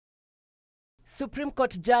Supreme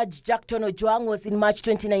Court Judge Jackton Ojwang was in March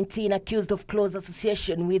 2019 accused of close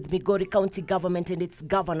association with Migori County government and its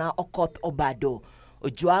governor, Okoth Obado.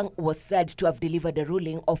 Ojwang was said to have delivered a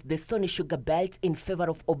ruling of the Sony Sugar Belt in favor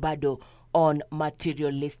of Obado on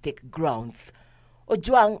materialistic grounds.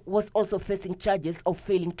 Ojwang was also facing charges of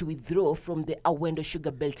failing to withdraw from the Awendo Sugar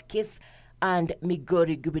Belt case and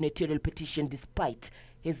Migori gubernatorial petition despite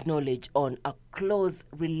his knowledge on a close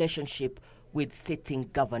relationship with sitting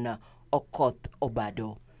governor Okoth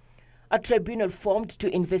Obado. A tribunal formed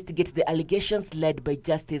to investigate the allegations led by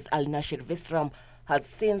Justice Alnashir Visram has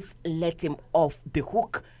since let him off the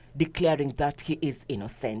hook, declaring that he is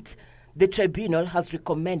innocent. The tribunal has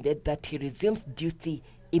recommended that he resumes duty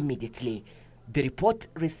immediately. The report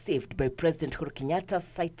received by President Uhuru Kenyatta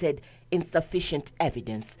cited insufficient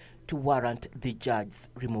evidence to warrant the judge's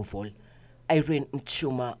removal. Irene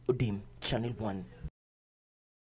Mchuma Udim, Channel 1.